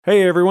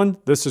Hey everyone,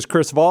 this is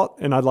Chris Vault,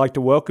 and I'd like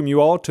to welcome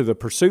you all to the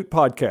Pursuit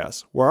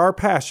Podcast, where our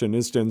passion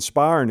is to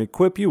inspire and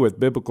equip you with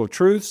biblical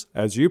truths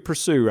as you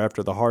pursue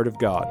after the heart of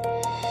God.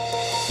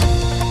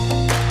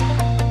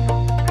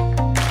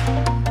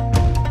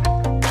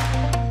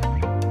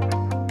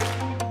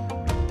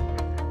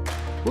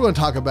 We're going to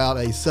talk about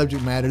a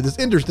subject matter that's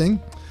interesting,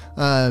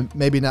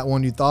 maybe not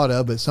one you thought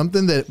of, but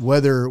something that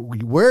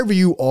wherever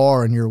you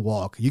are in your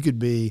walk, you could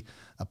be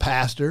a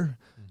pastor,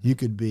 you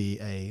could be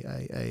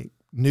a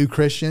new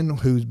Christian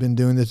who's been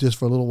doing this just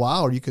for a little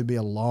while, or you could be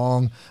a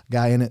long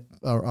guy in it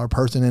or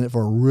person in it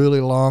for a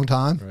really long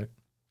time. Right.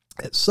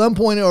 At some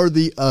point or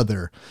the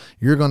other,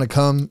 you're going to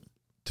come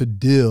to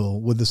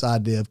deal with this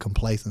idea of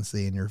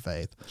complacency in your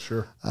faith.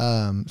 Sure.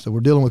 So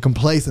we're dealing with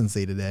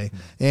complacency today,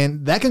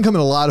 and that can come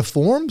in a lot of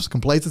forms.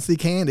 Complacency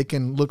it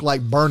can look like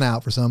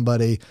burnout for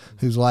somebody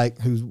who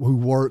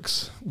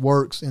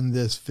works in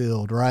this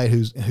field, right?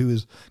 Who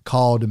is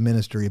called to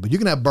ministry. But you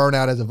can have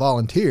burnout as a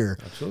volunteer,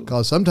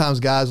 because sometimes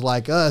guys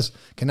like us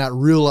cannot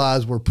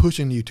realize we're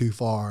pushing you too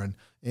far,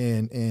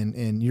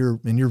 and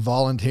you're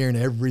volunteering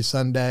every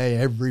Sunday,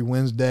 every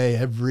Wednesday,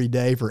 every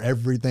day for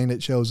everything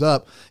that shows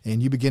up,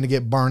 and you begin to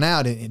get burnt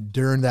out. And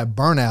during that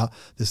burnout,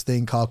 this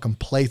thing called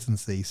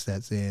complacency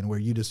sets in, where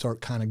you just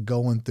start kind of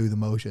going through the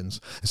motions.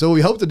 And so what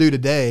we hope to do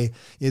today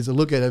is to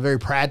look at a very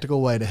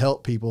practical way to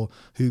help people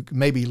who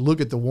maybe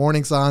look at the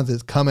warning signs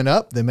that's coming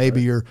up, that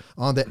maybe you're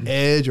on the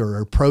edge or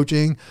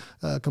approaching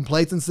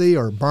complacency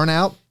or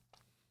burnout.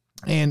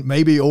 And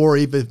maybe, or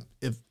even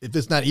if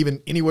it's not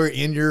even anywhere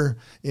in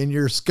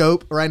your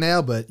scope right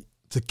now, but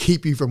to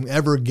keep you from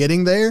ever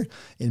getting there.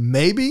 And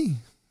maybe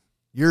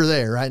you're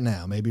there right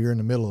now. Maybe you're in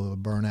the middle of a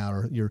burnout,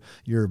 or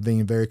you're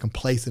being very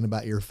complacent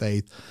about your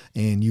faith,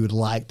 and you would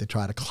like to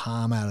try to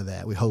climb out of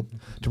that. We hope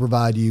to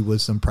provide you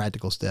with some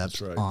practical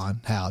steps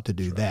on how to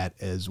do that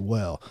as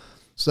well.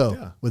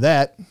 So with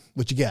that,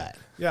 what you got?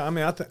 Yeah, I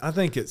mean, I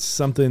think it's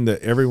something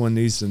that everyone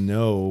needs to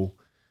know.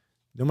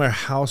 No matter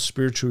how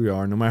spiritual you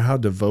are, no matter how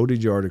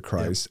devoted you are to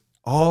Christ,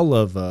 all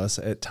of us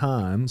at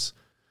times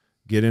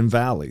get in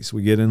valleys.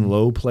 We get in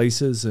low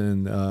places,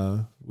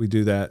 and we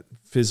do that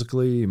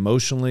physically,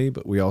 emotionally,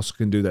 but we also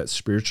can do that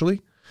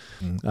spiritually.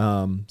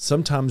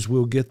 Sometimes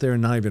we'll get there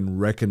and not even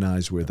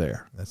recognize we're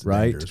there. That's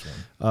right? A dangerous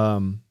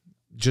one.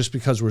 Just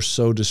because we're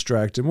so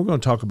distracted. We're going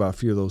to talk about a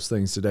few of those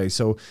things today.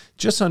 So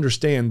just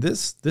understand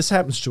this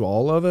happens to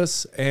all of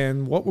us.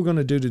 And what we're going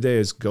to do today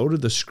is go to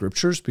the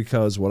scriptures,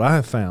 because what I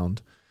have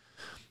found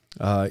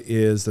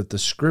is that the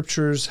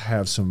scriptures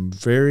have some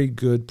very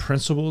good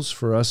principles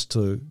for us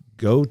to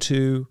go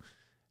to.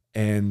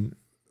 And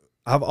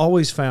I've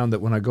always found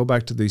that when I go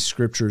back to these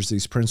scriptures,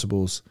 these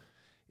principles,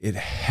 it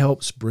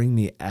helps bring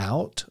me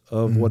out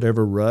of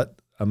whatever rut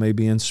I may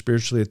be in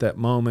spiritually at that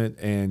moment,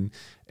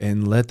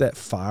 and let that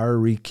fire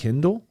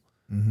rekindle.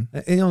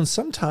 And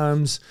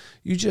sometimes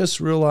you just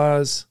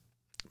realize,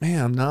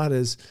 man, I'm not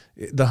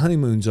the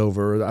honeymoon's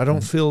over. I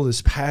don't feel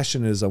as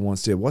passionate as I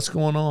once did. What's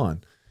going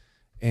on?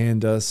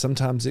 And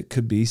sometimes it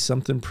could be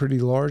something pretty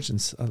large,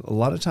 and a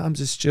lot of times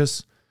it's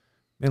just,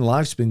 man,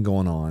 life's been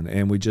going on,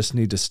 and we just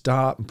need to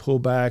stop and pull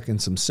back.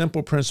 And some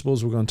simple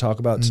principles we're going to talk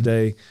about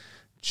today,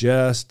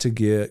 just to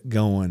get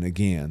going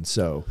again.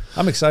 So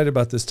I'm excited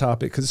about this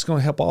topic because it's going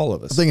to help all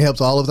of us. I think it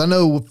helps all of us. I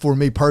know for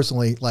me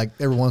personally, like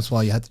every once in a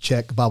while you have to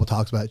check. The Bible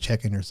talks about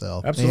checking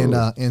yourself. Absolutely.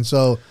 And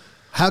so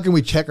how can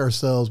we check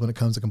ourselves when it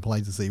comes to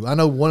complacency? I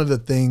know one of the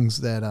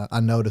things that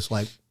I noticed,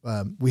 like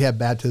we have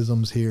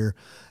baptisms here,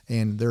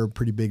 and they're a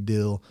pretty big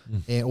deal.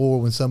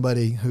 Or when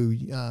somebody who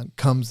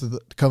comes to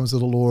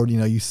the Lord,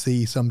 you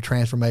see some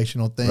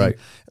transformational thing. Right.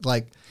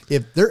 Like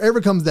if there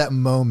ever comes that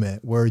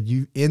moment where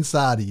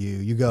inside of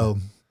you go,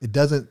 it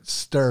doesn't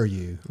stir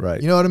you.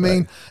 Right. You know what I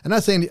mean? Right. I'm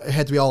not saying it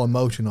had to be all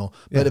emotional,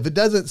 but if it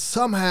doesn't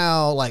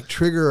somehow like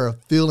trigger a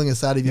feeling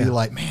inside of you,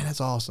 like, man, that's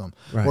awesome.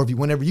 Right. Or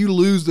whenever you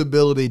lose the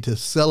ability to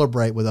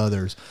celebrate with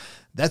others,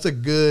 that's a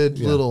good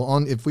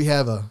little if we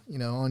have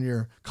on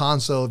your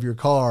console of your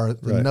car,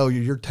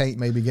 your tank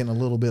may be getting a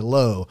little bit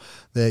low,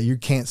 that you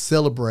can't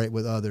celebrate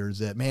with others.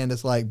 That, man,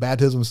 it's like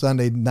Baptism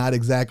Sunday, not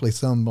exactly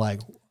some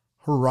like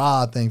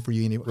hurrah thing for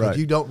you anymore, because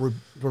you don't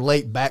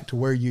relate back to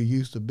where you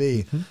used to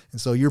be. And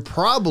so you're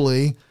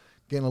probably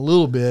getting a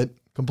little bit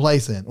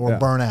complacent or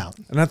burn out.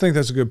 And I think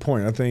that's a good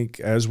point. I think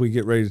as we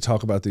get ready to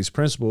talk about these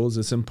principles,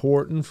 it's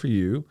important for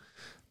you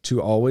to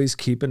always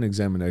keep an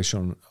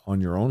examination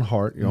on your own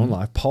heart, your own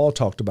life. Paul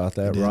talked about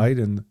that, right?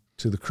 And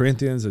to the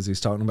Corinthians, as he's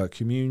talking about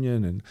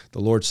communion and the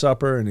Lord's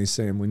Supper, and he's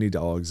saying we need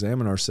to all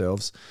examine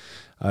ourselves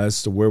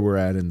as to where we're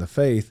at in the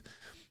faith.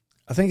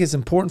 I think it's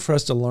important for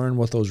us to learn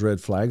what those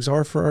red flags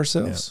are for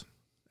ourselves,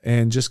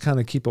 and just kind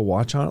of keep a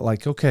watch on it.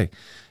 Like, okay,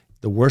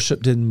 the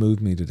worship didn't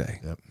move me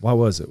today. Why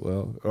was it?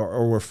 Well,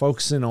 or we're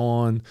focusing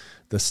on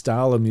the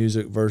style of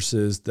music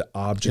versus the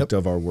object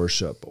of our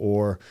worship,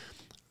 or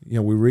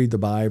we read the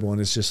Bible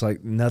and it's just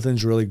like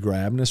nothing's really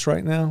grabbing us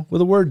right now. Well,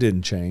 the word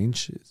didn't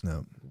change.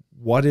 No.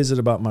 What is it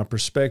about my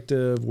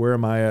perspective? Where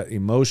am I at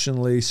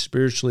emotionally,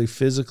 spiritually,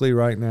 physically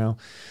right now?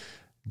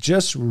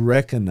 Just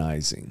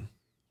recognizing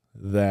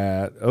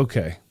that,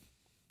 okay,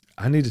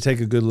 I need to take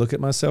a good look at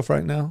myself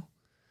right now.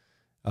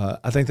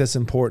 I think that's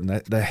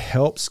important. That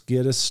helps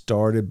get us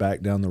started back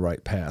down the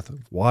right path.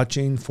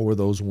 Watching for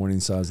those warning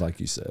signs, like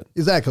you said.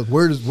 Exactly.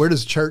 Where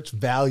does church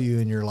value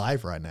in your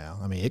life right now?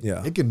 I mean,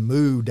 it can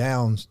move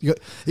down.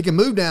 It can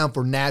move down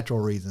for natural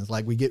reasons.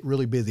 Like we get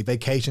really busy.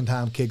 Vacation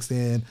time kicks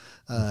in.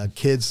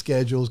 Kids'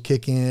 schedules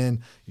kick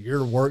in.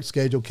 Your work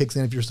schedule kicks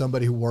in if you're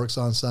somebody who works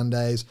on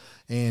Sundays.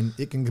 And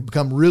it can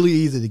become really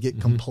easy to get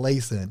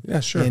complacent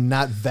and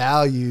not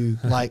value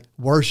like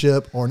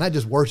worship, or not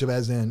just worship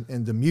as in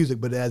the music,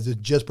 but as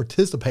just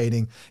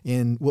participating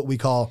in what we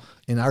call,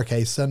 in our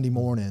case, Sunday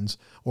mornings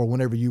or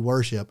whenever you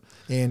worship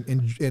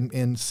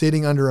and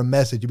sitting under a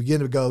message. You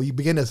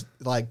begin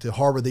to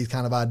harbor these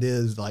kind of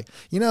ideas like,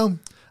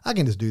 I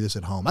can just do this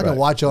at home. I can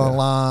watch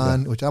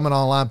online, which I'm an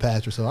online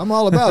pastor, so I'm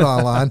all about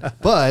online,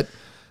 but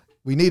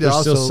we need to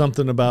also still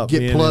something about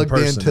get plugged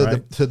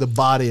into the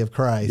body of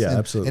Christ. Yeah,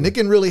 absolutely. And it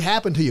can really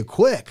happen to you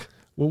quick.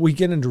 Well, we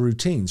get into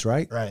routines,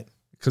 right? Right.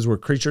 Because we're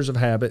creatures of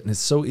habit, and it's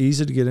so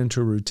easy to get into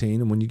a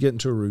routine. And when you get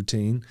into a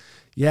routine,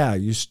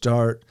 you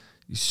start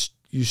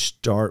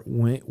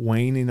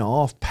waning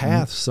off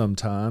paths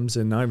sometimes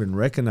and not even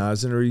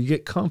recognizing, or you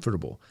get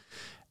comfortable.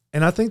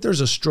 And I think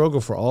there's a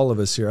struggle for all of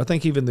us here. I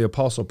think even the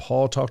Apostle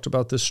Paul talked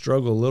about this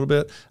struggle a little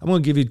bit. I'm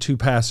going to give you two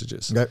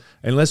passages. Okay.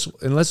 And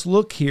let's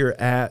look here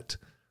at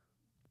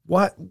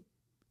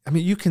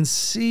you can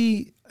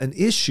see an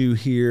issue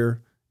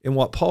here in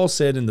what Paul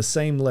said in the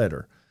same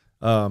letter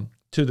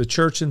to the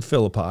church in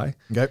Philippi.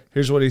 Okay.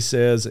 Here's what he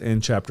says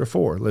in chapter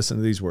 4. Listen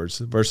to these words,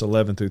 verse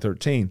 11 through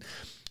 13.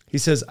 He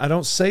says, I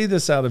don't say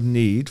this out of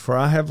need, for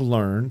I have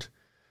learned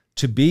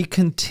to be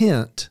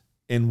content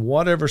in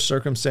whatever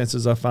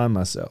circumstances I find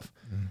myself.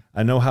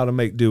 I know how to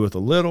make do with a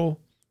little.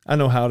 I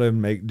know how to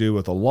make do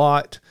with a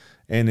lot.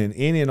 And in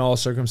any and all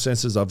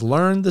circumstances, I've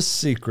learned the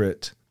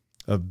secret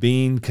of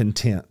being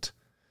content.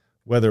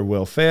 Whether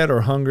well-fed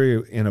or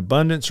hungry, in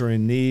abundance or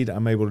in need,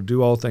 I'm able to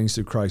do all things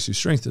through Christ who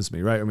strengthens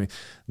me, right? I mean,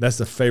 that's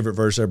the favorite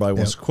verse everybody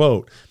wants to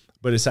quote.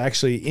 But it's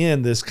actually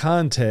in this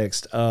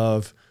context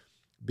of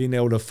being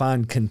able to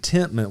find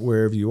contentment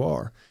wherever you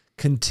are.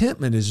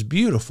 Contentment is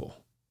beautiful.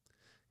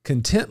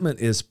 Contentment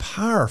is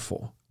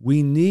powerful.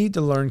 We need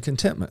to learn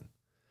contentment.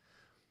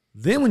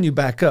 Then when you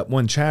back up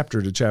one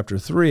chapter to chapter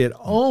 3, it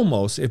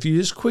almost, if you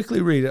just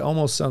quickly read it,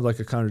 almost sounds like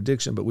a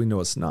contradiction, but we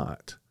know it's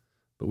not.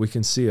 But we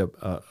can see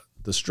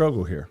the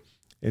struggle here.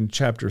 In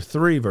chapter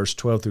 3, verse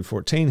 12 through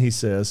 14, he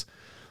says,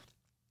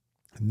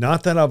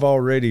 not that I've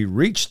already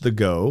reached the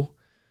goal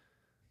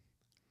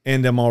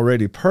and am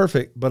already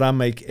perfect, but I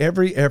make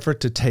every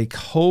effort to take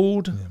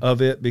hold of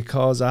it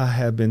because I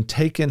have been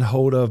taken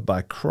hold of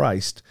by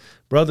Christ.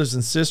 Brothers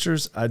and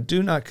sisters, I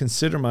do not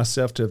consider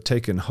myself to have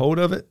taken hold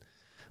of it,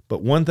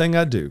 but one thing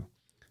I do,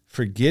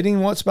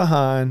 forgetting what's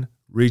behind,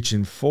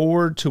 reaching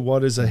forward to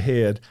what is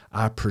ahead,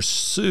 I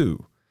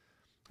pursue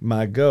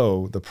my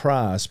goal, the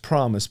prize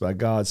promised by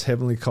God's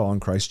heavenly call in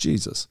Christ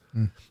Jesus.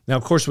 Now,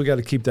 of course, we got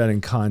to keep that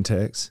in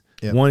context.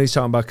 Yep. One, he's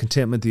talking about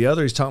contentment. The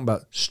other, he's talking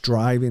about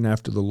striving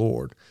after the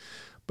Lord.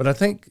 But I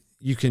think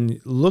you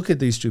can look at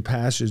these two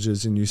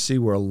passages and you see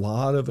where a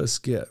lot of us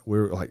get.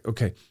 We're like,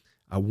 okay,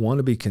 I want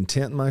to be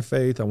content in my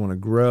faith. I want to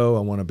grow. I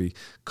want to be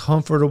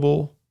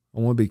comfortable. I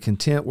want to be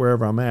content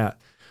wherever I'm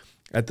at.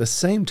 At the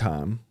same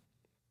time,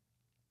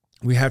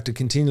 we have to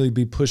continually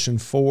be pushing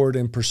forward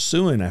and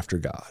pursuing after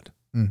God.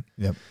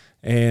 Yep.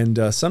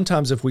 And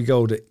sometimes if we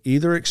go to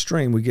either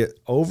extreme, we get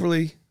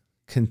overly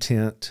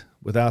content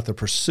without the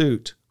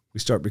pursuit. We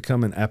start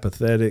becoming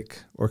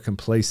apathetic or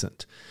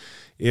complacent.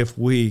 If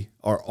we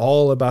are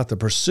all about the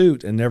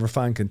pursuit and never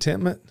find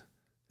contentment,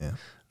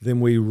 then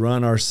we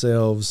run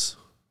ourselves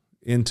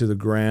into the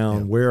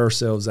ground, wear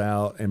ourselves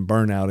out, and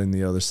burn out in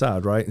the other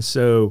side, right? And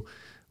so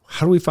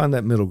how do we find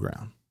that middle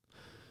ground?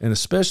 And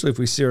especially if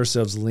we see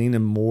ourselves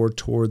leaning more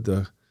toward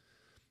the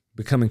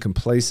becoming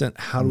complacent,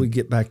 how do we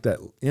get back that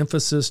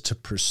emphasis to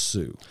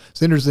pursue?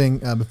 It's interesting.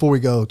 Before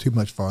we go too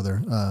much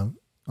farther, I'm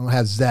gonna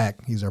have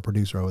Zach. He's our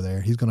producer over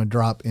there. He's gonna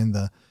drop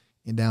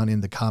down in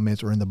the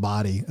comments or in the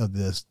body of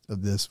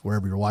this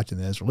wherever you're watching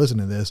this or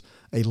listening to this,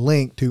 a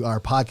link to our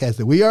podcast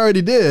that we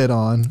already did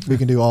on We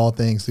Can Do All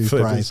Things Through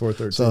Christ.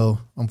 4:13. So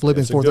I'm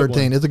Philippians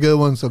 4:13. It's a good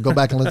one. So go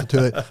back and listen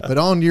to it. But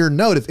on your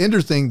note, it's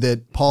interesting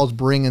that Paul's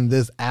bringing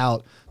this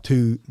out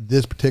to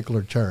this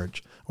particular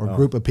church or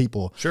group of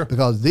people,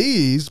 because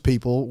these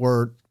people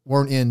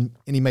weren't in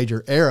any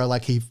major era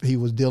like he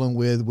was dealing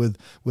with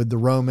the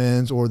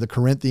Romans or the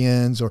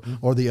Corinthians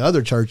or the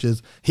other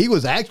churches. He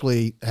was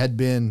actually had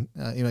been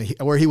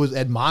where he was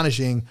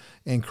admonishing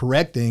and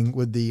correcting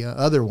with the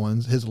other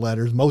ones, his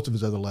letters, most of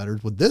his other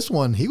letters. With this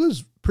one, he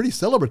was pretty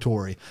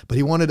celebratory, but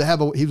he wanted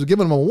to he was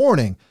giving them a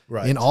warning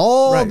in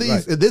all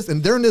these this,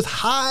 and during this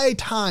high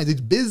times,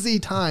 these busy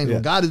times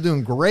when God is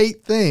doing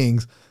great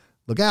things.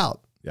 Look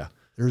out.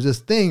 There's this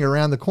thing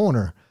around the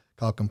corner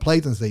called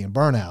complacency and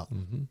burnout.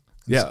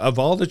 Yeah, of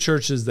all the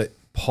churches that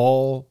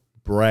Paul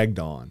bragged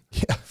on,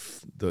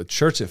 the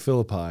church at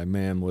Philippi,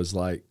 man, was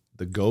like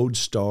the gold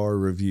star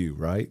review,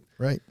 right?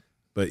 Right.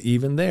 But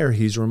even there,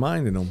 he's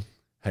reminding them,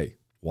 hey,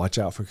 watch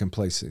out for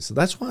complacency. So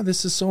that's why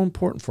this is so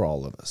important for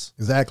all of us.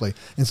 Exactly.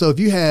 And so if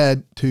you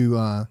had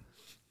to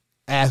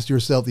ask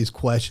yourself these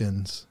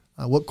questions,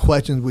 what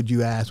questions would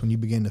you ask when you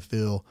begin to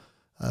feel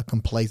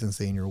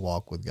complacency in your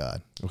walk with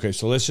God? Okay,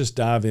 so let's just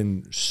dive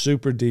in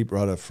super deep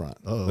right up front.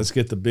 Uh-oh. Let's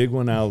get the big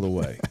one out of the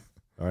way.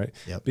 All right?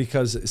 Yep.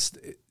 Because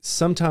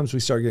sometimes we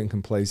start getting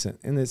complacent,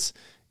 and it's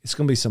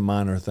going to be some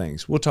minor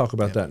things. We'll talk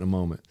about that in a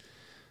moment.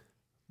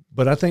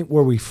 But I think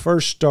where we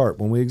first start,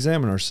 when we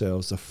examine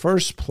ourselves, the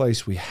first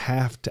place we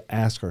have to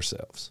ask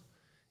ourselves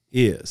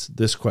is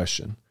this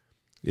question: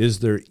 is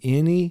there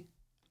any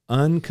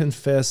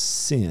unconfessed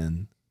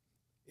sin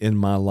in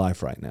my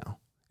life right now?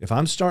 If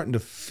I'm starting to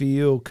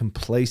feel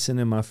complacent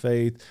in my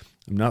faith,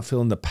 I'm not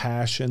feeling the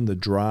passion, the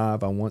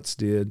drive I once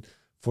did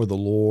for the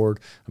Lord,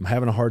 I'm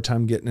having a hard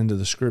time getting into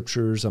the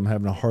scriptures, I'm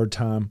having a hard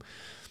time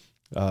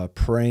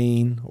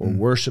praying or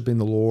worshiping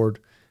the Lord,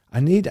 I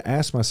need to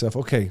ask myself,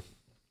 okay,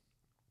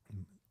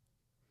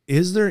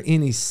 is there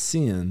any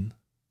sin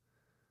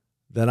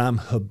that I'm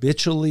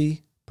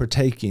habitually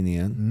partaking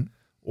in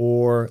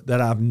or that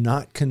I've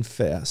not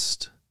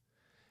confessed?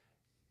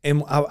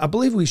 And I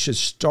believe we should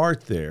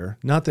start there.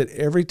 Not that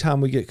every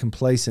time we get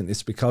complacent,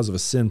 it's because of a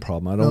sin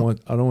problem. I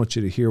don't want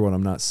you to hear what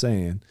I'm not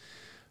saying,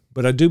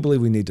 but I do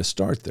believe we need to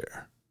start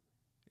there.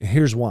 And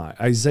here's why.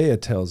 Isaiah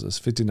tells us,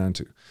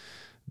 59:2,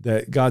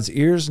 that God's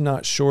ear is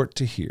not short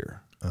to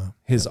hear.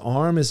 His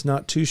arm is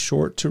not too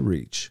short to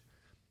reach.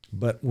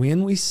 But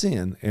when we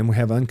sin and we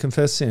have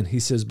unconfessed sin, he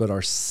says, but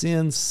our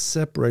sins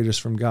separate us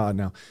from God.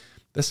 Now,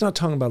 that's not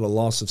talking about a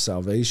loss of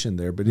salvation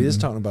there, but it is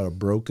talking about a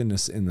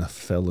brokenness in the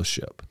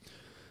fellowship.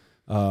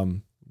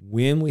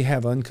 When we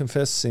have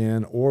unconfessed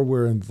sin or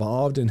we're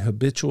involved in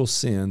habitual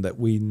sin that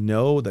we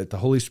know that the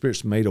Holy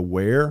Spirit's made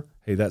aware,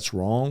 hey, that's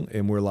wrong,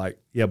 and we're like,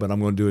 yeah, but I'm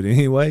going to do it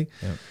anyway,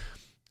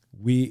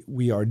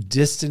 we are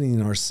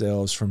distancing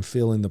ourselves from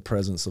feeling the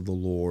presence of the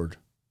Lord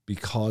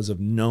because of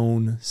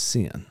known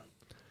sin.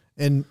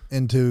 And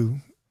to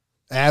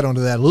add on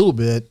to that a little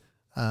bit,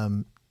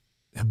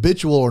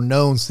 habitual or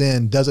known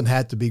sin doesn't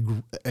have to be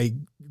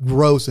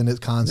gross in its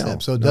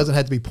concept. So it doesn't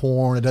have to be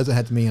porn. It doesn't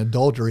have to mean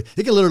adultery.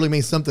 It can literally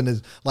mean something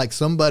is like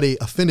somebody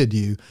offended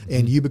you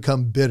and you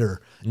become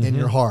bitter in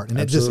your heart. And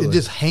it's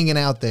just hanging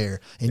out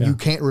there and you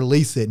can't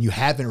release it and you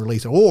haven't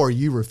released it or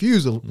you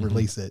refuse to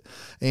release it.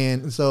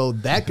 And so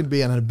that could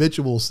be an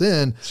habitual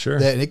sin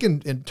that it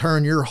can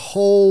turn your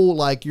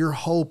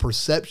whole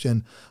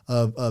perception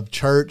of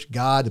church,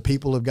 God, the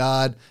people of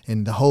God,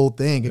 and the whole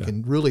thing. It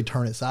can really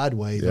turn it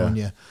sideways on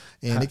you.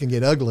 And it can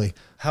get ugly.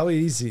 How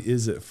easy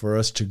is it for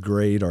us to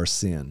grade our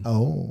sin?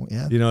 Oh,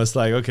 yeah. You know, it's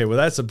like, okay, well,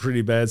 that's a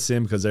pretty bad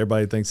sin because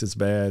everybody thinks it's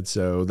bad,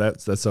 so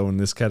that's in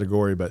this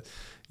category. But,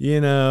 you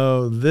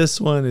know,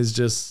 this one is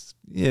just,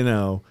 you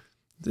know,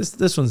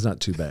 this one's not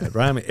too bad,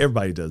 right? I mean,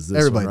 everybody does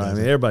this one, right? I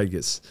mean, everybody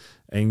gets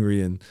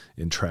angry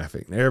in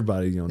traffic.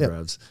 Everybody,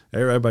 drives.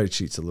 Everybody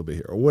cheats a little bit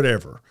here or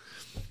whatever.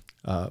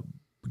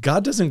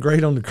 God doesn't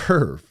grade on the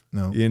curve,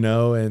 you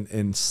know,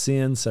 and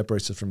sin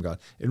separates us from God.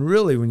 And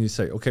really, when you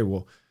say, okay,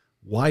 well,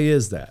 why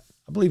is that?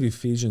 I believe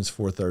Ephesians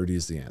 4:30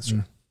 is the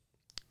answer.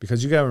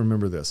 Because you got to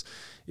remember this.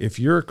 If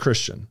you're a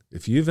Christian,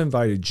 if you've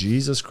invited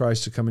Jesus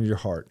Christ to come into your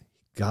heart,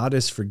 God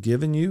has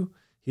forgiven you.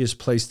 He has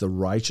placed the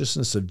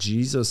righteousness of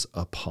Jesus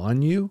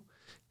upon you.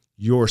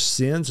 Your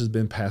sins has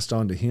been passed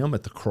on to him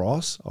at the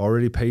cross,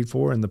 already paid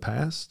for in the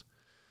past.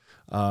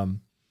 And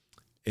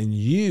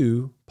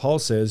you, Paul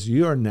says,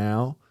 you are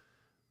now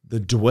the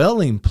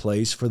dwelling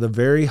place for the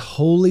very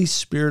Holy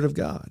Spirit of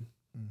God.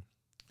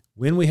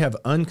 When we have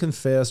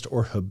unconfessed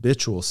or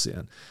habitual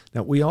sin,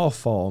 now we all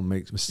fall and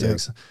make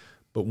mistakes,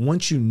 but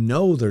once you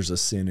know there's a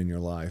sin in your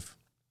life,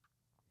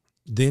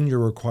 then you're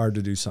required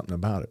to do something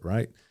about it,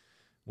 right?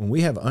 When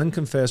we have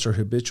unconfessed or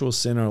habitual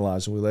sin in our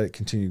lives and we let it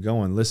continue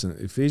going, listen,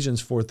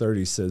 Ephesians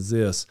 4:30 says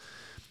this,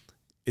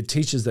 it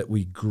teaches that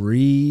we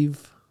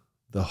grieve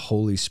the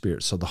Holy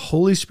Spirit. So the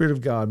Holy Spirit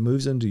of God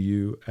moves into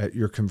you at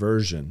your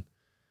conversion.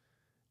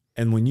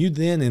 And when you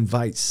then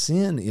invite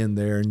sin in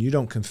there and you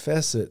don't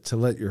confess it to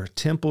let your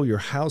temple, your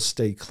house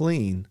stay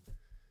clean,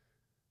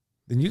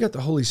 then you got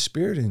the Holy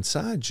Spirit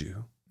inside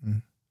you.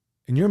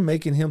 And you're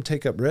making him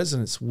take up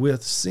residence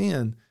with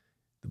sin.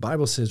 The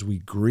Bible says we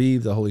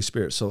grieve the Holy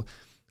Spirit. So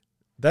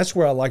that's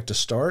where I like to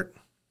start.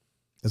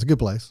 That's a good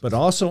place. But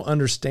also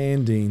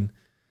understanding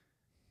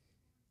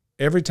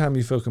every time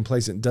you feel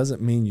complacent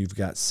doesn't mean you've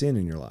got sin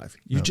in your life.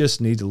 You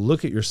just need to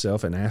look at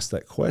yourself and ask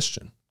that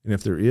question. And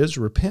if there is,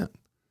 repent.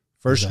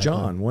 1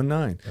 John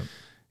 1:9.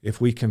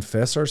 If we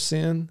confess our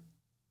sin,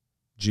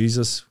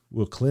 Jesus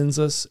will cleanse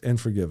us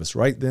and forgive us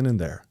right then and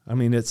there. I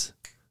mean, it's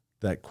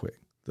that quick.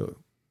 The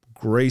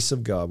grace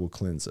of God will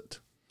cleanse it.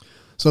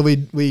 So we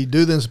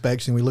do the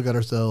inspection, we look at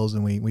ourselves,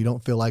 and we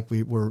don't feel like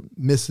we're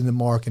missing the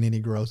mark in any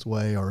gross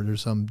way, or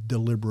there's some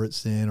deliberate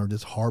sin or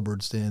just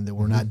harbored sin that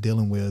we're not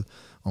dealing with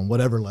on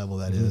whatever level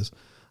that is.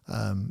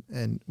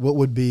 And what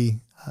would be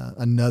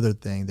another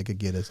thing that could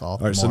get us off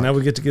the mark? So now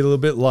we get to get a little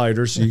bit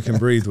lighter so you can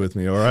breathe with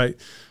me, all right?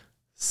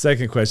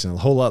 Second question, a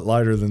whole lot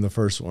lighter than the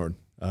first one.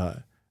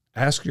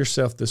 Ask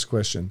yourself this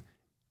question: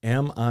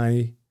 am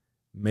I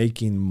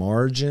making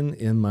margin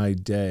in my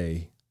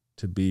day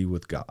to be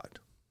with God.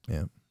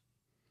 Yeah.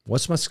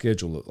 What's my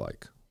schedule look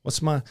like?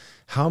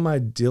 How am I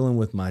dealing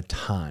with my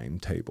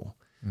timetable?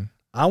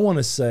 I want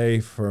to say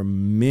for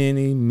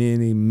many,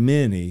 many,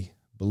 many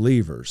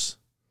believers,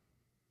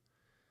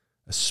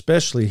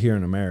 especially here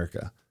in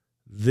America,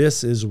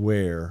 this is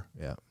where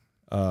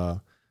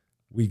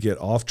we get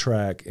off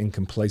track and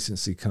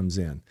complacency comes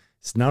in.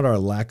 It's not our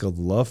lack of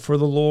love for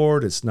the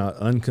Lord. It's not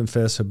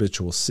unconfessed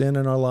habitual sin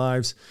in our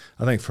lives.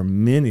 I think for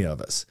many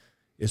of us,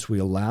 it's we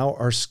allow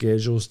our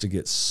schedules to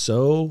get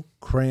so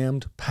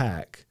crammed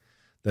packed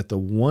that the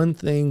one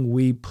thing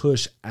we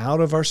push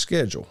out of our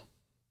schedule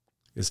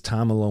is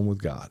time alone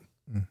with God.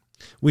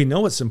 We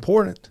know it's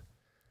important,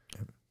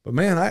 but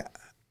man,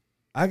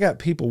 I got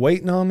people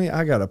waiting on me.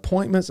 I got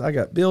appointments. I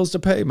got bills to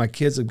pay. My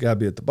kids have got to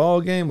be at the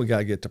ball game. We got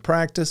to get to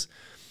practice.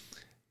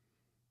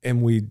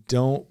 And we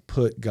don't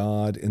put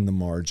God in the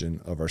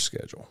margin of our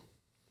schedule.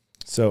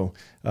 So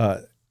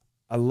I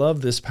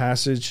love this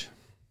passage.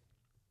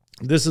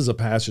 This is a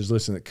passage,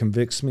 listen, that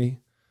convicts me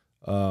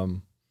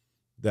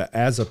that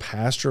as a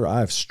pastor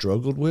I've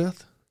struggled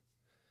with.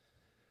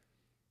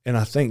 And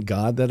I thank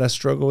God that I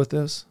struggle with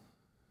this.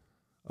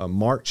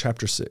 Mark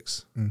chapter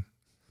 6. In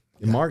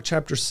Mark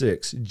chapter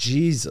 6,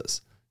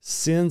 Jesus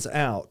sends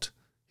out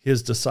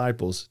his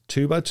disciples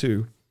 2 by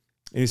 2.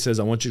 And he says,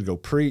 I want you to go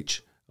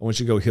preach. I want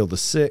you to go heal the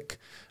sick.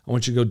 I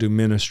want you to go do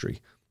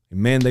ministry. And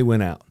man, they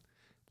went out.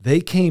 They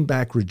came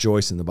back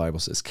rejoicing, the Bible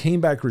says.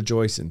 Came back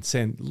rejoicing,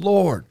 saying,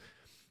 Lord,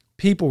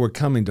 people were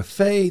coming to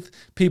faith.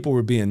 People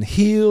were being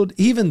healed.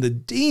 Even the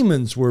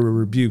demons were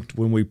rebuked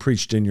when we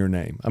preached in your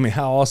name. I mean,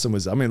 how awesome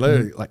was that? I mean,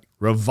 literally like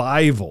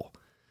revival.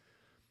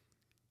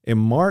 In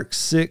Mark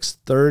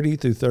 6:30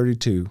 through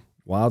 32,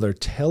 while they're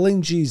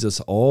telling Jesus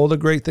all the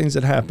great things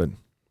that happened,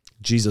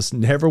 Jesus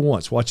never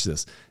once, watch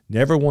this,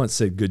 never once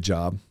said, good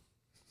job.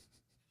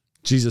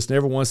 Jesus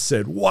never once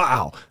said,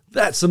 wow,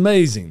 that's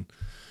amazing.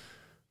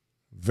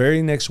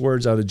 Very next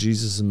words out of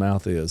Jesus'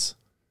 mouth is,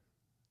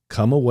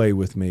 come away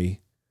with me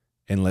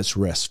and let's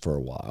rest for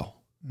a while.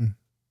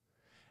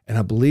 And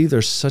I believe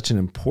there's such an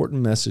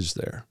important message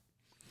there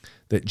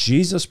that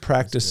Jesus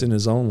practiced in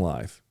his own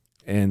life,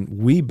 and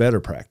we better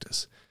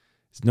practice.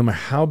 No matter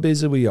how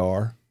busy we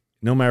are,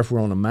 no matter if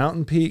we're on a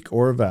mountain peak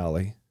or a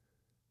valley,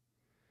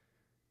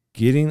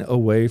 getting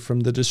away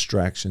from the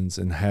distractions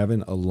and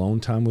having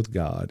alone time with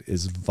God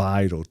is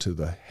vital to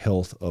the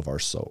health of our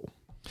soul.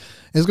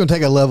 It's going to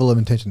take a level of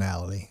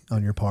intentionality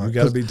on your part. You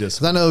got to be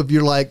disciplined. I know if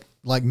you're like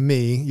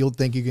me, you'll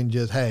think you can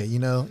just, hey,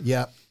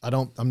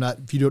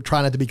 if you do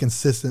try not to be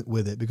consistent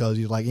with it because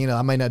you're like,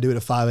 I may not do it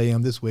at 5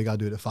 a.m. this week. I'll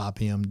do it at 5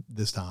 p.m.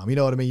 this time. You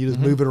know what I mean? You just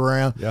move it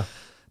around. Yeah.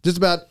 Just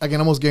about, I can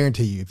almost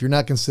guarantee you, if you're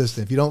not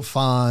consistent, if you don't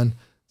find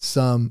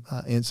some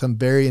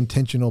very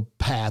intentional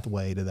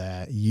pathway to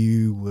that,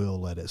 you will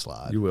let it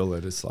slide. You will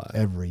let it slide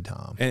every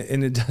time.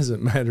 And it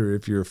doesn't matter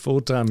if you're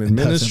full-time in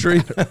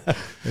ministry.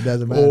 It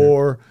doesn't matter.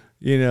 Or,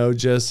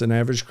 just an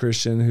average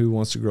Christian who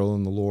wants to grow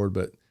in the Lord,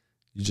 but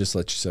you just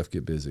let yourself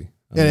get busy.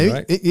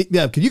 Right?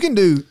 Because you can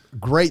do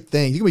great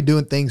things. You can be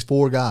doing things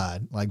for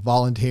God, like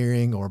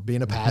volunteering or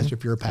being a pastor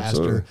if you're a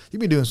pastor. Absolutely. You can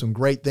be doing some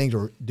great things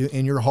or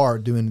in your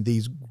heart doing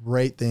these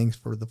great things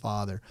for the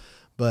Father.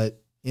 But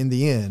in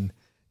the end,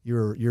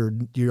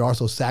 you're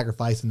also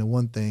sacrificing the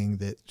one thing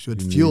that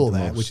should fuel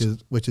that,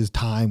 which is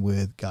time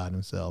with God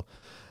Himself.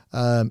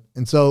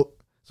 And so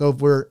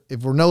if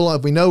we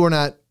know we're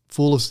not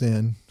full of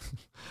sin,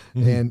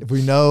 and if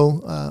we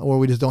know or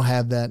we just don't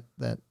have that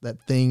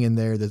thing in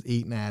there that's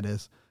eating at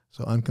us,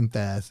 so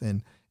unconfessed,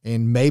 and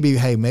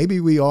maybe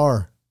we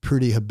are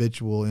pretty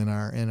habitual in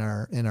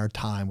our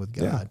time with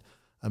God.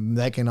 Yeah.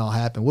 That can all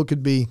happen. What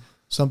could be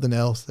something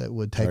else that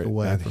would take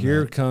away? Now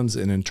here comes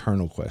an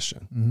internal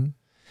question. Mm-hmm.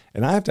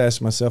 And I have to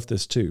ask myself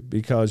this too,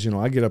 because,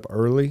 I get up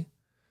early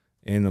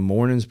in the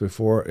mornings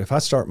before, if I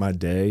start my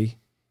day,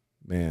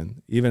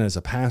 man, even as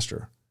a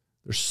pastor,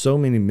 there's so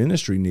many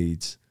ministry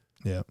needs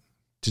to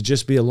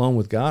just be alone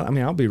with God. I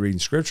mean, I'll be reading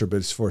scripture, but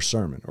it's for a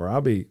sermon, or I'll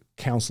be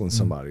counseling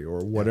somebody or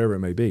whatever it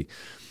may be.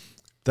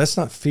 That's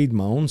not feed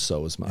my own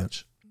soul as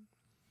much.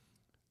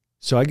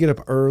 So I get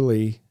up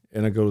early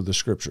and I go to the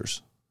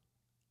scriptures.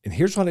 And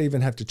here's what I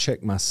even have to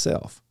check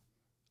myself.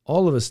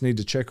 All of us need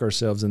to check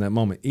ourselves in that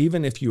moment,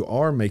 even if you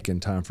are making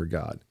time for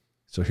God.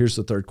 So here's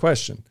the third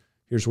question.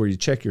 Here's where you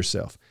check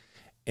yourself.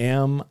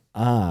 Am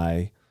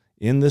I,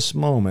 in this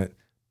moment,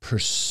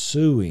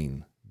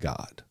 pursuing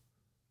God?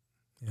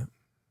 Yeah.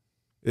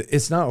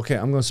 It's not, okay,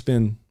 I'm going to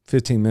spend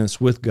 15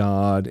 minutes with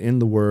God in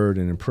the Word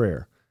and in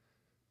prayer.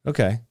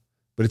 Okay.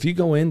 But if you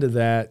go into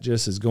that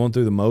just as going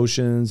through the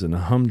motions and a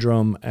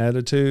humdrum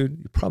attitude,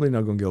 you're probably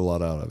not going to get a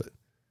lot out of it.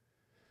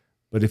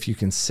 But if you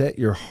can set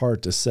your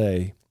heart to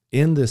say,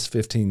 in this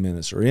 15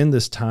 minutes or in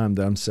this time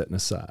that I'm setting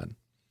aside,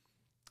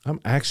 I'm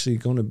actually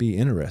going to be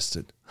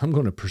interested. I'm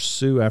going to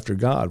pursue after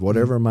God,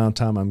 whatever amount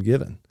of time I'm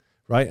given,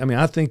 right? I mean,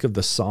 I think of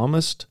the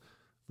psalmist. I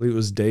believe it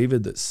was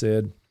David that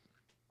said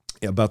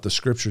about the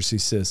scriptures,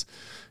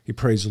 he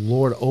prays,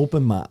 Lord,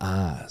 open my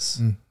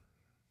eyes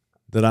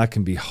that I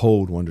can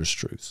behold wondrous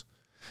truths.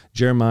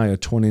 Jeremiah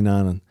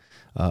 29,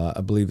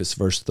 I believe it's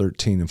verse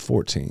 13 and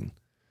 14.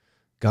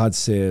 God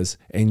says,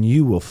 and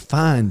you will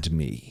find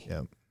me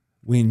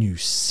when you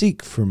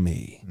seek for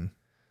me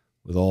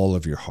with all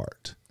of your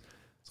heart.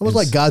 It's almost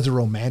like God's a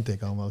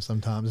romantic almost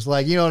sometimes. It's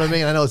like, you know what I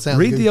mean? I know it sounds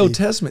Read goofy. the Old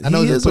Testament. I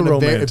know he is a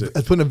romantic.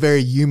 It's putting a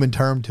very human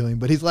term to him,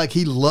 but he's like,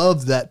 he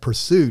loves that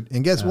pursuit.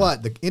 And guess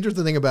what? The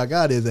interesting thing about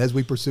God is as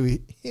we pursue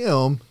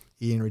him,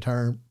 he in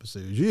return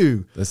pursues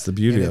you. That's the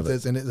beauty of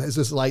it. And it's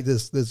just like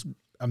this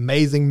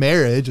amazing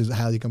marriage is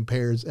how he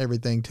compares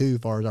everything to as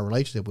far as our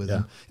relationship with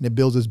him. And it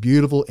builds this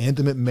beautiful,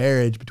 intimate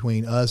marriage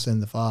between us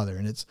and the Father.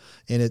 And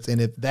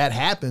if that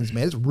happens,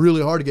 man, it's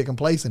really hard to get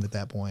complacent at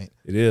that point.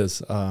 It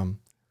is.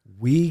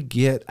 We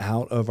get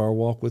out of our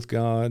walk with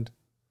God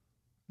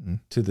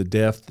to the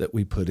depth that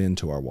we put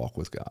into our walk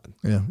with God.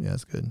 Yeah,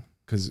 that's good.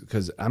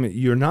 Because I mean,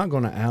 you're not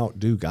going to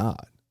outdo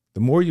God. The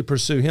more you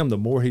pursue him, the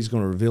more he's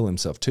going to reveal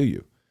himself to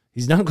you.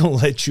 He's not going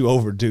to let you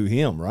overdo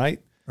him,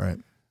 right? Right.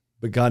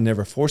 But God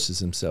never forces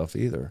himself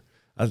either.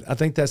 I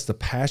think that's the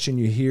passion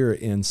you hear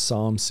in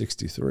Psalm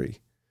 63.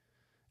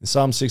 In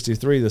Psalm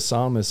 63, the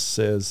psalmist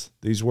says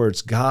these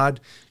words,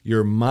 God,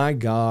 you're my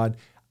God.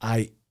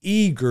 I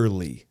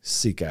eagerly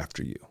seek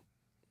after you.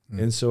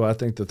 And so I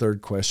think the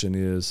third question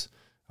is,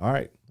 all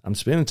right, I'm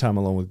spending time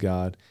alone with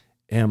God.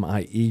 Am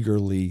I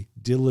eagerly,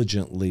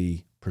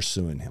 diligently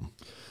pursuing him?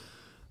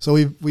 So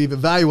we've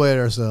evaluated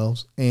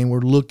ourselves, and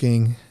we're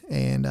looking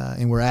and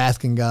we're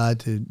asking God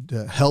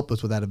to help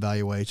us with that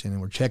evaluation,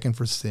 and we're checking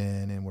for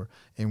sin, and we're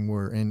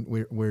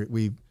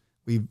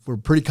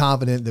pretty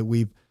confident that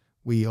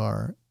we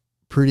are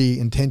pretty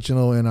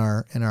intentional in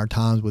our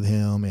times with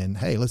him. And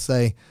hey, let's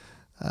say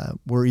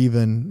we're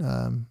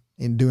even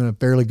in doing a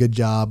fairly good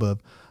job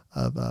of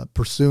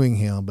pursuing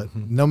him, but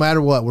no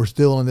matter what, we're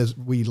still in this.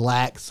 We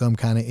lack some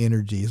kind of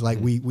energy. It's like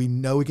we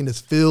know we can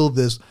just feel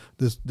this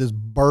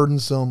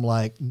burdensome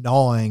like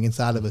gnawing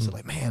inside of us.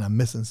 Like, man, I'm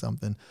missing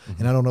something,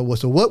 and I don't know what.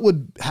 So what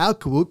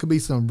could be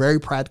some very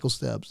practical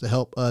steps to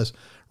help us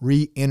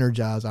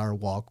re-energize our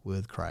walk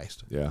with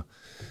Christ? Yeah,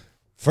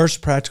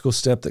 first practical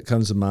step that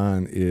comes to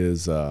mind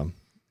is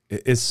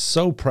it's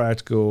so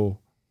practical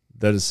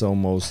that it's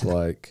almost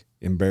like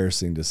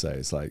embarrassing to say.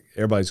 It's like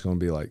everybody's going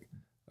to be like,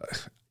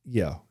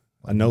 yeah.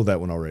 I know that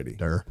one already.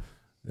 A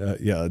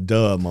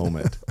duh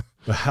moment.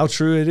 But how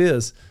true it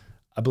is,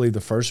 I believe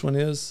the first one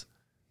is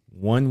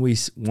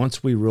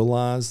once we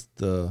realize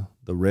the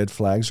red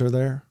flags are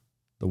there,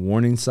 the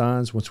warning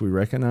signs, once we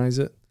recognize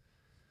it,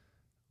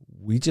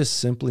 we just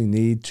simply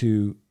need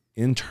to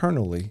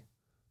internally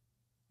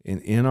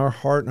and in our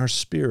heart and our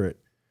spirit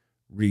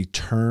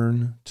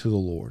return to the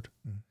Lord.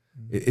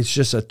 It's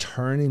just a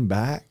turning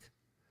back.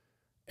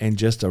 And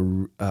just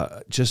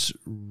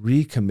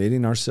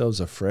recommitting ourselves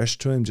afresh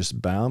to him, just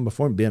bowing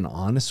before him, being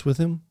honest with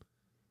him,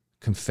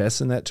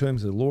 confessing that to him.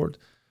 Say, Lord,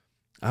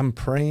 I'm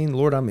praying.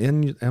 Lord, I'm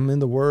in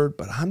the Word,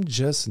 but I'm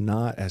just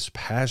not as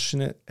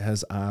passionate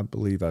as I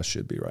believe I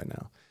should be right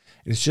now.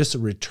 And it's just a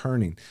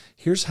returning.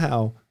 Here's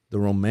how the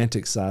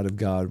romantic side of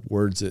God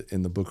words it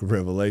in the book of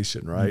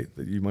Revelation, right?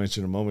 That you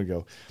mentioned a moment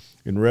ago.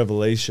 In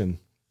Revelation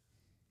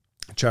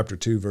chapter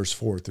 2, verse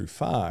 4 through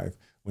 5,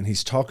 when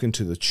he's talking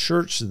to the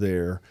church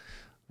there,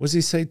 what does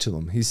he say to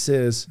them? He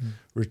says,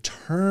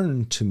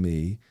 return to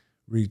me,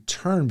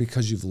 return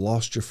because you've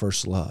lost your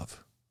first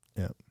love.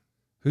 Yeah.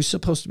 Who's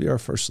supposed to be our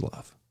first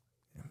love?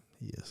 Yeah,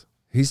 he is.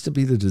 He's to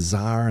be the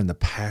desire and the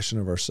passion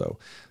of our soul.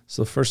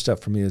 So the first step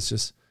for me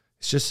is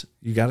just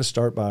you got to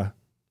start by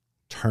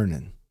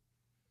turning.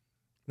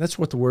 That's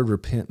what the word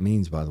repent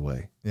means, by the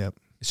way. Yep.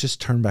 It's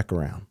just turn back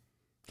around.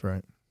 That's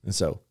right. And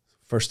so,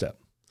 first step.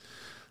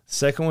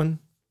 Second one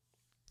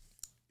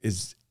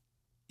is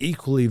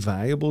equally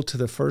valuable to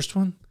the first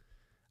one.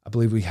 I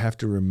believe we have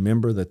to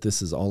remember that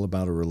this is all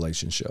about a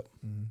relationship.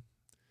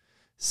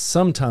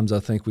 Sometimes I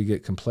think we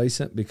get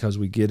complacent because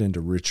we get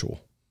into ritual.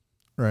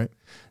 Right.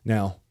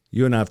 Now,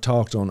 you and I have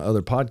talked on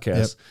other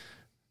podcasts.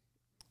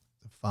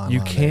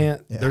 You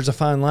can't, there's a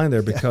fine line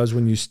there because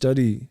when you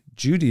study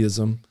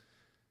Judaism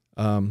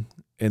and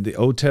the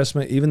Old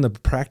Testament, even the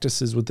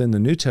practices within the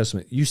New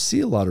Testament, you see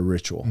a lot of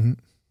ritual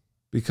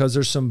because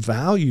there's some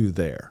value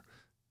there.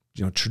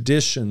 You know,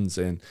 traditions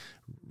and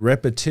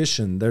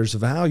repetition, there's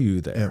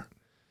value there. Yep.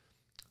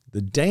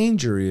 The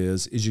danger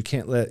is you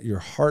can't let your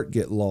heart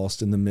get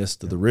lost in the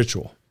midst of the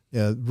ritual.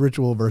 Yeah,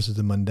 ritual versus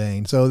the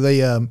mundane. So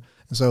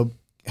so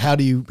how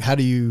do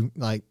you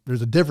like?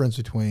 There's a difference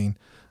between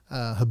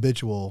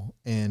habitual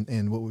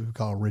and what we would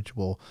call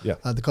ritual. Yeah.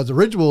 Because the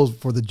rituals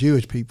for the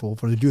Jewish people,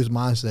 for the Jewish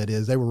mindset,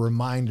 is they were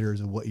reminders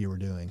of what you were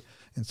doing.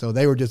 And so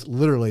they were just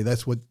literally,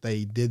 that's what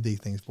they did these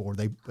things for.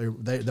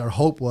 Their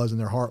hope was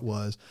and their heart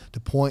was to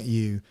point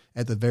you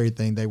at the very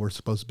thing they were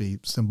supposed to be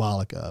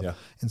symbolic of. Yeah.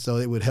 And so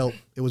it would help.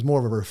 It was more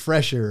of a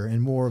refresher and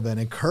more of an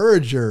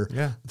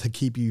encourager to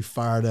keep you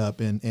fired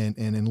up and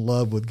in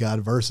love with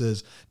God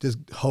versus just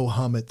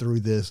ho-hum it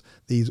through these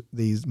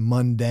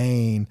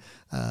mundane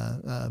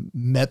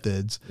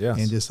methods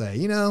and just say,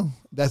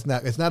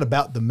 it's not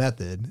about the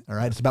method. All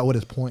right. It's about what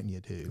it's pointing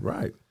you to.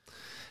 Right.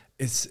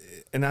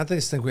 And I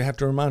just think we have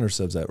to remind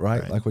ourselves that,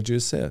 right? Like what you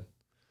just said.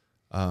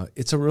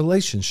 It's a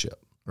relationship.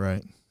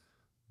 Right.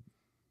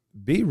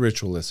 Be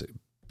ritualistic.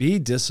 Be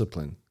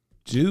disciplined.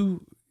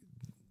 Do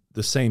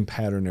the same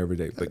pattern every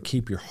day, but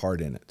keep your heart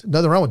in it.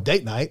 Nothing wrong with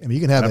date night. I mean,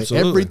 you can have it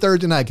every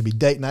Thursday night can be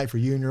date night for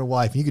you and your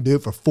wife. And you can do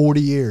it for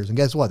 40 years. And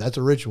guess what? That's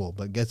a ritual,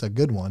 but guess a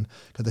good one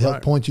because it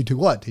helps point you to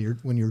what? To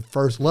when you're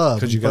first loved.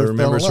 Because you got to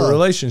remember it's a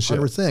relationship.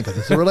 100%, because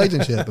it's a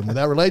relationship. And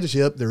without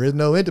relationship, there is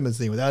no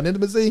intimacy. Without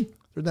intimacy,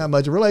 there's not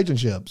much of a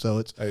relationship. So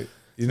it's this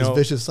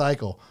vicious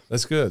cycle.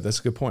 That's good. That's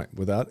a good point.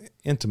 Without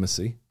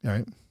intimacy, all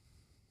right,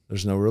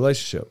 there's no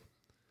relationship.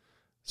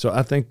 So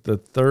I think the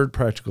third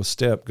practical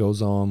step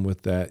goes on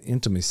with that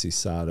intimacy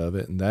side of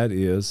it, and that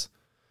is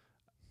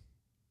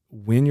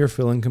when you're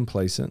feeling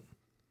complacent,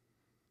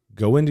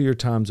 go into your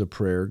times of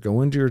prayer,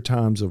 go into your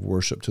times of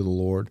worship to the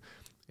Lord,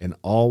 and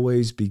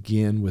always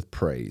begin with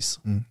praise.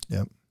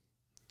 Yep.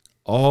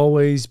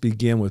 Always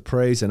begin with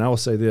praise, and I will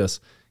say this,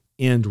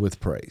 end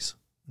with praise.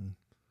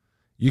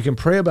 You can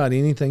pray about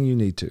anything you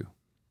need to,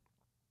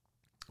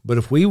 but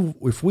if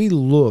we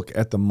look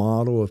at the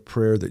model of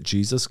prayer that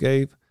Jesus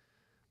gave,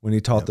 when he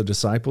taught the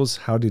disciples,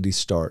 how did he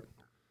start?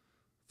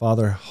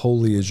 Father,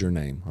 holy is your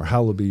name, or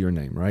hallowed be your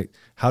name, right?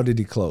 How did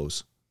he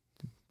close?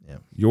 Yeah.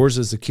 Yours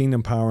is the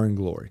kingdom, power, and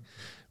glory.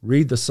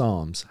 Read the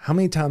Psalms. How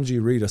many times do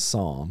you read a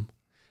psalm,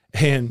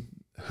 and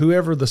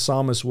whoever the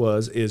psalmist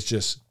was is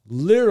just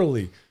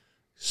literally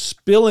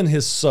spilling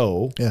his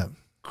soul,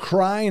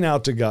 crying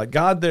out to God.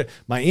 God,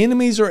 my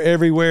enemies are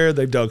everywhere.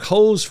 They've dug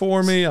holes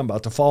for me. I'm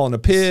about to fall in a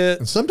pit.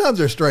 And sometimes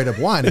they're straight up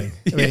whining.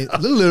 I mean,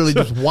 literally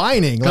just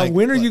whining. God, like,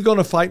 when are you going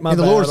to fight my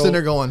battle? And the Lord's sitting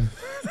there going,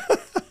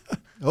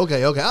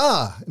 okay.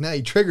 Now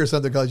you trigger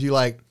something because you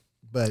like,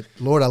 but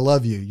Lord, I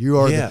love you. You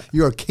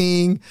are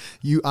king.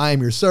 I am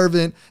your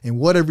servant, and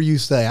whatever you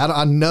say,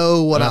 I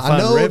know what I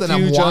know that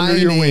I'm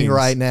whining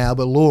right now.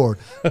 But Lord,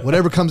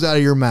 whatever comes out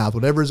of your mouth,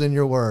 whatever's in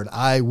your word,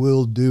 I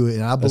will do it,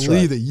 and I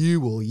believe that you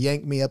will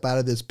yank me up out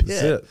of this pit.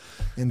 That's it.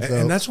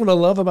 And that's what I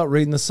love about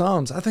reading the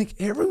Psalms. I think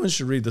everyone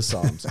should read the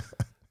Psalms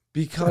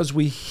because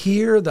we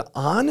hear the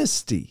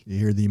honesty. You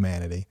hear the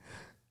humanity.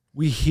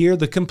 We hear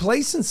the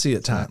complacency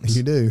at times.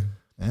 You do.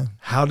 Yeah.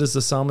 How does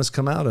the psalmist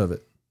come out of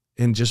it?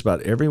 In just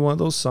about every one of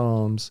those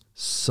Psalms,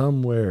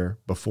 somewhere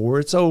before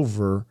it's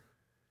over,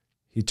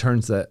 he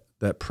turns that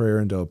prayer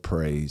into a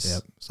praise.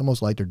 Yep. It's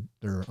almost like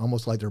they're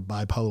almost like they're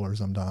bipolar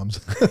sometimes.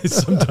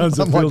 Sometimes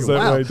it feels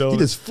that way, don't it? He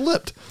just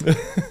flipped.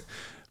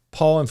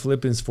 Paul in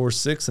Philippians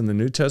 4:6 in the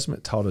New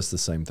Testament taught us the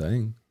same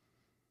thing.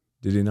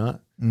 Did he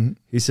not? Mm-hmm.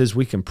 He says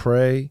we can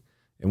pray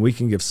and we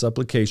can give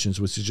supplications,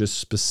 which is just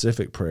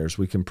specific prayers.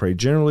 We can pray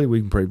generally,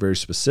 we can pray very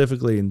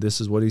specifically, and this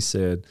is what he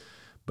said.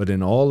 But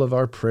in all of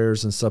our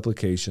prayers and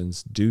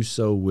supplications, do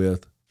so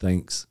with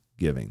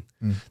thanksgiving.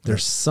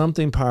 There's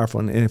something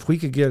powerful. And if we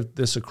could get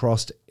this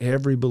across to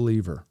every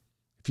believer,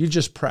 if you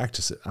just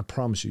practice it, I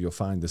promise you'll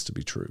find this to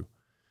be true.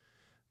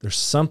 There's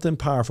something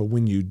powerful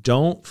when you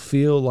don't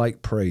feel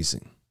like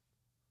praising,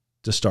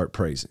 to start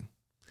praising.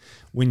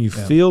 When you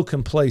feel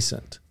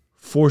complacent,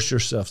 force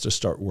yourself to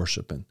start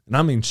worshiping. And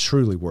I mean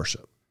truly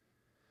worship.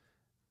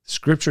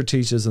 Scripture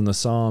teaches in the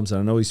Psalms, and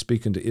I know he's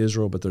speaking to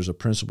Israel, but there's a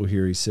principle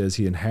here. He says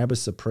he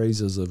inhabits the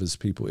praises of his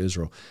people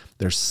Israel.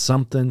 There's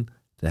something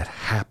that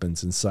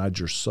happens inside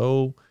your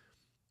soul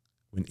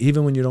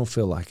even when you don't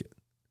feel like it.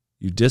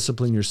 You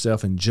discipline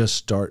yourself and just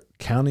start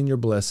counting your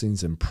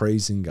blessings and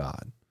praising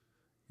God.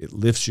 It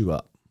lifts you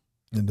up.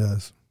 It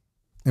does.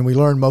 And we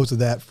learn most of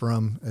that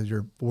from, as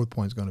your fourth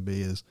point is going to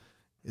be, is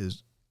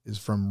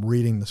from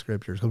reading the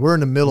Scriptures. Because we're in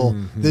the middle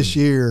this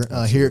year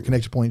here at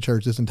Connection Point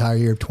Church, this entire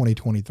year of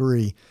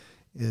 2023,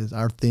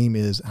 our theme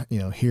is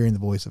hearing the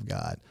voice of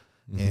God.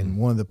 And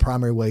one of the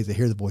primary ways to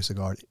hear the voice of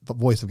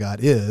God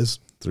is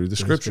through the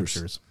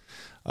Scriptures.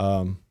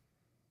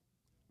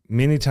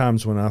 Many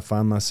times when I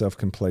find myself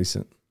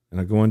complacent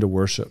and I go into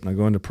worship and I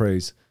go into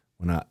praise,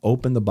 when I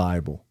open the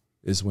Bible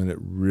is when it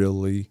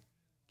really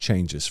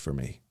changes for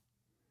me.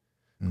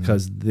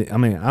 Because I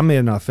may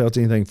have not felt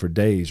anything for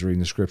days reading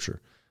the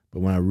Scripture, but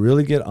when I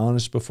really get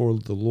honest before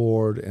the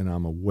Lord and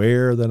I'm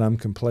aware that I'm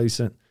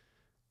complacent,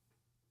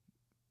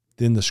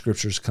 then the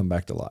Scriptures come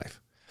back to life.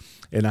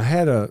 And I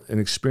had an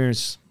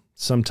experience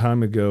some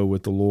time ago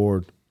with the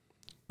Lord,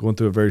 going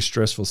through a very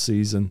stressful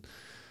season,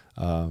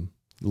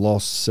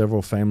 lost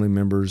several family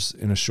members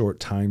in a short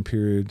time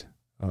period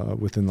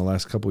within the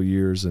last couple of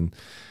years. And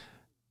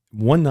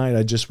one night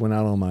I just went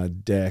out on my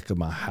deck of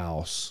my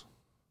house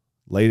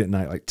late at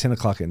night, like 10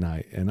 o'clock at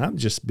night. And I'm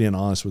just being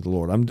honest with the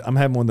Lord. I'm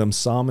having one of them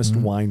psalmist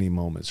whiny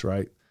moments,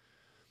 right?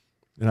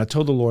 And I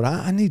told the Lord,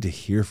 I need to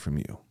hear from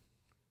you.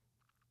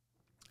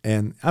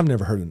 And I've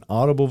never heard an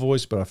audible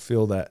voice, but I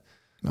feel that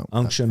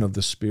unction of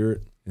the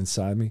Spirit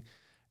inside me.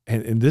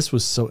 And this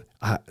was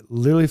I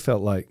literally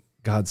felt like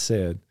God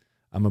said,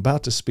 I'm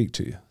about to speak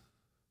to you.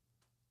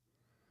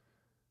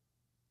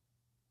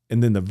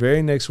 And then the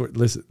very next word,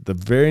 listen, the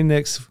very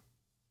next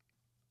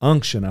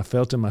unction I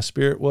felt in my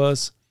spirit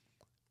was,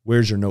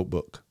 where's your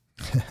notebook?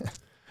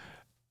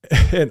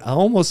 And I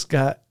almost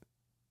got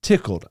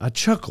tickled. I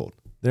chuckled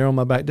there on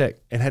my back deck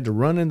and had to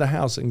run in the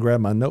house and grab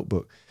my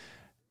notebook.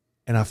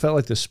 And I felt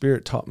like the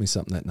Spirit taught me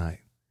something that night.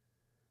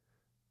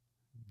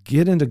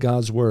 Get into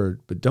God's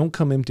word, but don't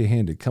come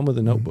empty-handed. Come with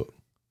a notebook.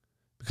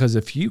 Because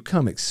if you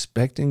come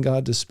expecting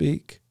God to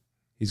speak,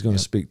 he's going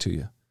to speak to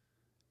you.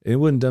 It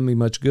wouldn't have done me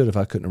much good if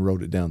I couldn't have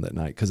wrote it down that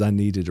night because I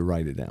needed to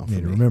write it down for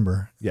me.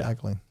 Remember. Yeah.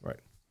 Exactly. Right.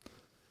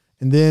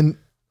 And then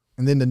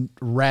to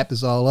wrap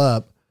this all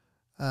up,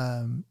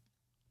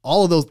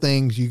 all of those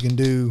things you can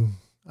do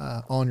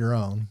on your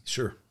own.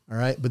 Sure. All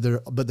right.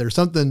 But there's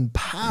something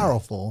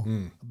powerful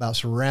about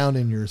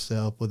surrounding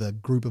yourself with a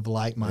group of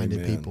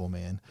like-minded people,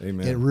 man.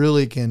 Amen. It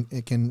really can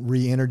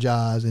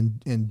re-energize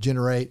and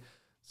generate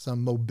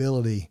some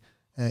mobility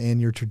in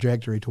your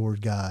trajectory towards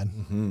God.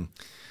 Mm-hmm.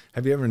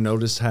 Have you ever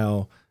noticed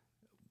how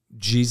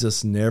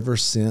Jesus never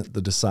sent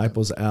the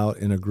disciples out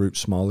in a group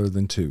smaller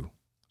than 2?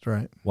 That's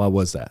right. Why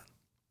was that?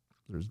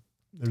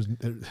 There's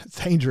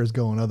dangerous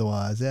going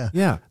otherwise. Yeah.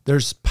 Yeah.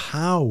 There's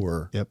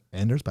power. Yep.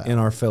 And there's power in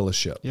our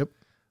fellowship. Yep.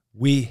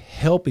 We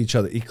help each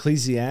other.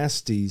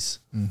 Ecclesiastes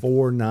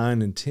 4,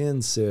 9, and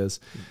 10 says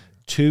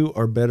 2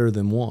 are better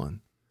than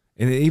 1.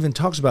 And it even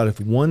talks about if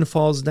one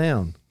falls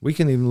down, we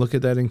can even look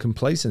at that in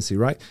complacency,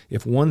 right?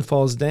 If one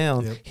falls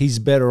down, he's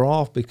better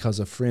off because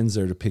a friend's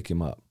there to pick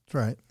him up. That's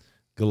right.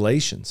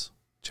 Galatians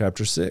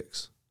chapter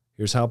 6.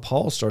 Here's how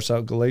Paul starts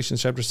out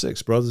Galatians chapter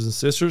 6. Brothers and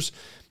sisters,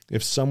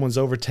 if someone's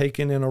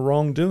overtaken in a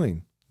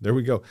wrongdoing, there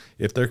we go.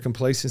 If their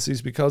complacency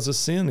is because of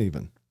sin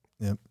even.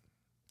 Yep.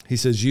 He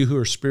says, you who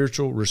are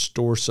spiritual,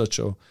 restore such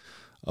a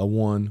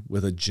one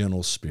with a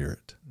gentle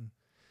spirit.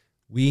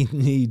 We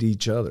need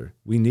each other.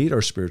 We need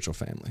our spiritual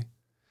family.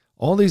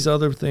 All these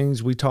other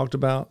things we talked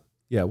about,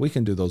 yeah, we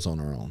can do those on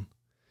our own.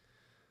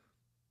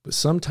 But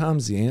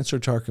sometimes the answer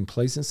to our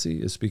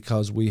complacency is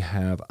because we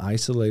have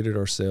isolated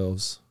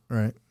ourselves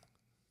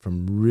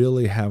from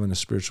really having a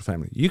spiritual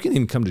family. You can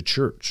even come to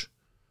church.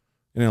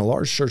 And in a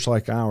large church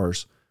like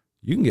ours,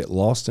 you can get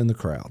lost in the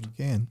crowd.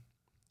 You can.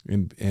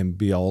 And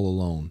be all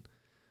alone.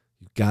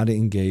 You've got to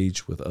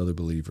engage with other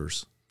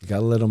believers. You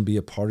got to let them be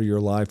a part of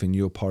your life and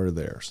you a part of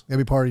theirs. They'll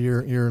be part of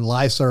your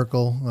life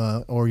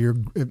circle, or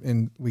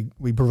and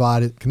we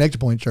provided Connection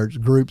Point Church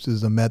groups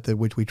is a method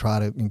which we try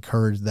to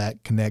encourage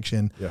that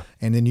connection. Yeah.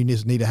 And then you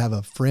just need to have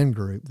a friend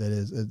group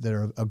that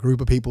are a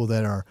group of people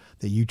that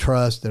you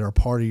trust, that are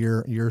part of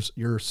your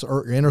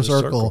inner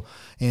circle.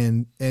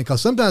 And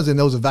because sometimes in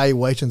those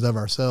evaluations of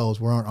ourselves,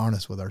 we aren't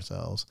honest with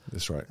ourselves.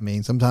 That's right. I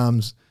mean,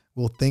 sometimes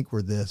we'll think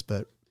we're this,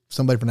 but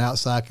somebody from the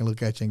outside can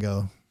look at you and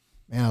go,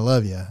 man, I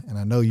love you, and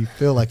I know you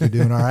feel like you're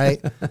doing all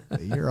right,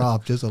 but you're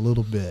off just a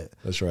little bit.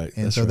 That's right.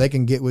 And so they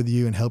can get with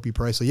you and help you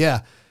pray. So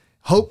yeah,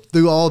 hope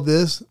through all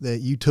this that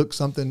you took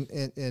something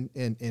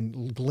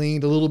and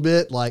gleaned a little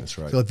bit. Like, that's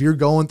right. So if you're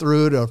going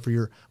through it,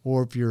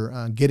 or if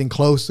you're getting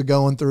close to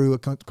going through a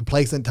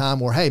complacent time,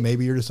 or hey,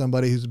 maybe you're just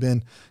somebody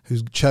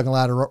who's chugging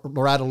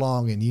right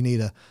along, and you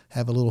need to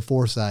have a little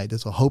foresight.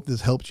 So hope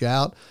this helps you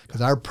out,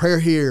 because our prayer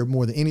here,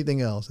 more than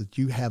anything else, is that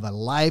you have a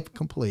life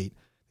complete,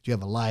 that you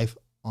have a life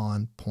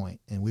on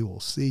point, and we will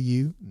see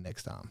you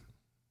next time.